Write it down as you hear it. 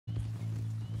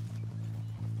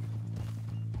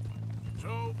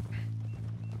So,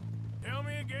 tell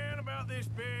me again about this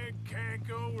big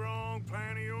can't-go-wrong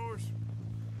plan of yours.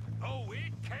 Oh,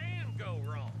 it can go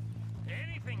wrong.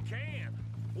 Anything can,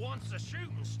 once the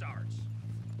shooting starts.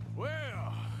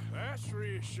 Well, that's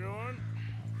reassuring.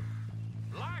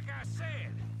 Like I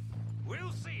said,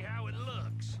 we'll see how it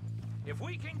looks. If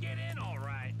we can get in all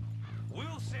right,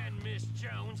 we'll send Miss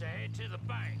Jones ahead to the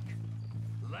bank.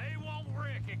 They won't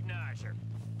recognize her.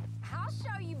 I'll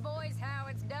show you boys how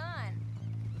it's done.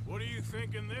 What are you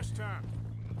thinking this time?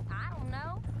 I don't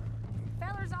know.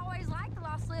 Fellers always like the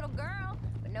lost little girl,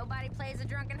 but nobody plays a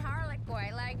drunken harlot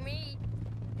quite like me.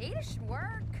 It should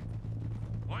work.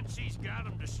 Once she's got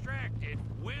them distracted,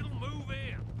 we'll move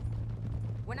in.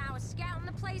 When I was scouting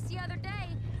the place the other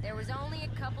day, there was only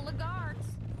a couple of guards.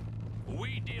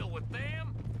 We deal with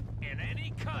them and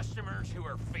any customers who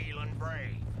are feeling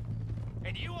brave.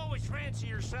 And you always fancy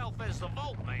yourself as the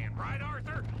Vault Man, right,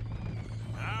 Arthur?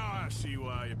 Now I see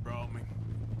why you brought me.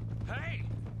 Hey,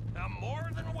 I'm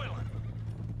more than willing.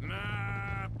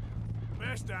 Nah,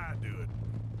 best I do it.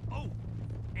 Oh,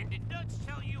 and did Dutch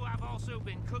tell you I've also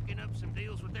been cooking up some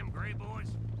deals with them Gray Boys?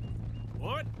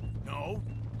 What? No.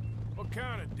 What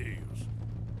kind of deals?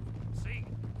 See,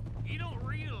 you don't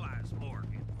realize,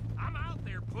 Morgan. I'm out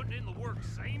there putting in the work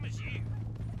same as you.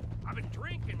 I've been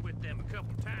drinking with them a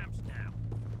couple times now.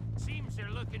 Seems they're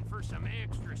looking for some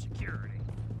extra security.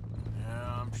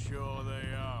 Yeah, I'm sure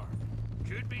they are.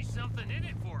 Could be something in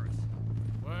it for us.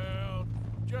 Well,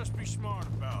 just be smart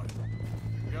about it.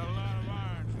 Got a lot of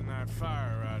irons in that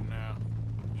fire right now.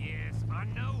 Yes, I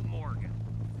know, Morgan.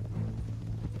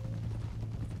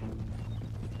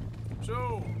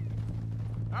 So,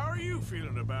 how are you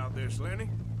feeling about this, Lenny?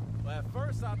 Well, at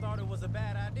first I thought it was a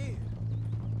bad idea.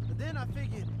 But then I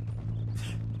figured,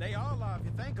 they all are if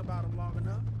you think about them long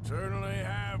enough. Certainly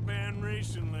have been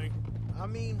recently. I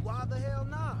mean, why the hell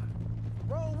not?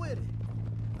 Roll with it.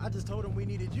 I just told him we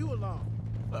needed you along.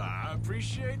 I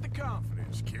appreciate the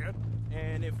confidence, kid.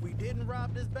 And if we didn't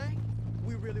rob this bank,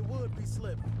 we really would be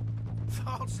slipping.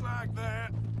 Thoughts like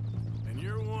that, and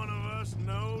you're one of us,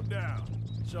 no doubt.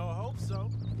 Sure hope so.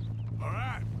 All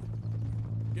right.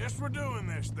 Guess we're doing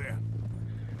this, then.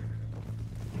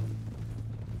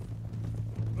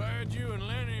 Glad you and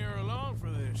Lenny are along for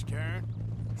this, Karen.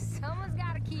 Someone's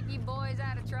got to keep you boys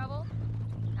out of trouble.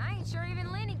 I ain't sure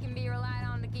even Lenny can be relied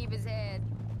on to keep his head.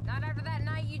 Not after that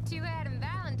night you two had in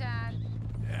Valentine.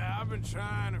 Yeah, I've been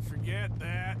trying to forget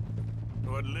that.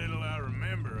 What little I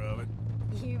remember of it.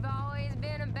 You've always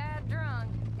been a bad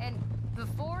drunk. And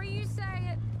before you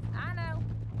say it, I know.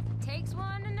 Takes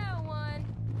one to know one.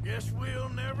 Guess we'll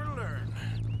never learn.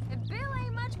 And Bill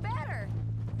ain't much better.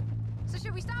 So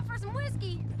should we stop for some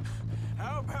whiskey?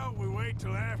 How about we wait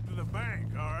till after the bank,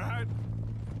 all right?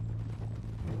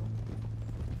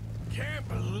 Can't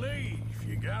believe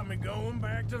you got me going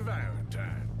back to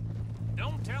Valentine.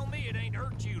 Don't tell me it ain't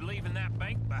hurt you leaving that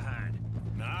bank behind.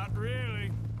 Not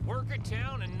really. Work a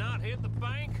town and not hit the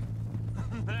bank?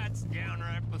 That's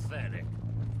downright pathetic.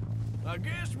 I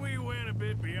guess we went a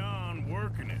bit beyond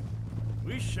working it.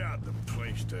 We shot the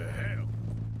place to hell.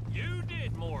 You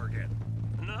did, Morgan.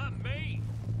 Not me.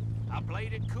 I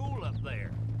played it cool up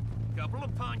there. Couple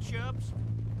of punch-ups,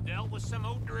 dealt with some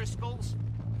O'Driscolls.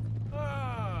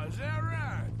 Ah, is that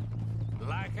right?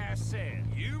 Like I said,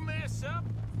 you mess up,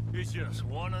 it's just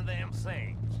one of them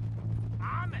things.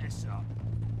 I mess up,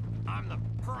 I'm the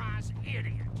prize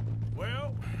idiot.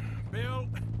 Well, Bill,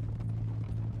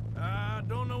 I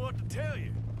don't know what to tell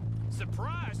you.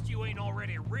 Surprised you ain't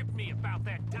already ripped me about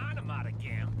that dynamite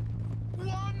again.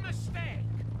 One mistake,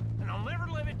 and I'll never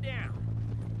live it down.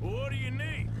 What do you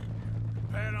need?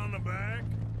 A pat on the back?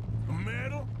 A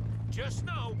medal? Just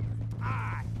know,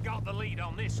 I got the lead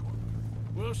on this one.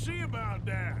 We'll see about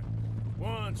that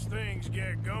once things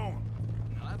get going.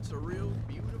 That's a real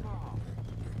beautiful.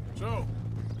 So,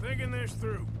 thinking this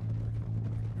through.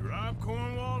 We rob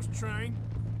Cornwall's train.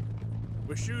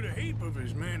 We shoot a heap of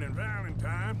his men in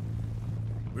Valentine.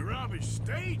 We rob his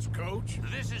stagecoach.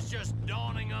 This is just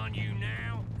dawning on you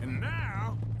now? And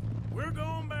now, we're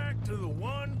going back to the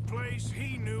one place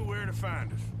he knew where to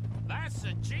find us. That's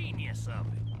the genius of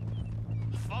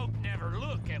it. Folk never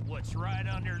look at what's right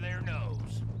under their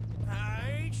nose.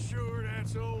 I ain't sure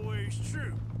that's always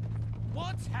true.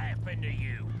 What's happened to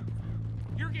you?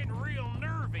 You're getting real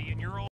nervy in your old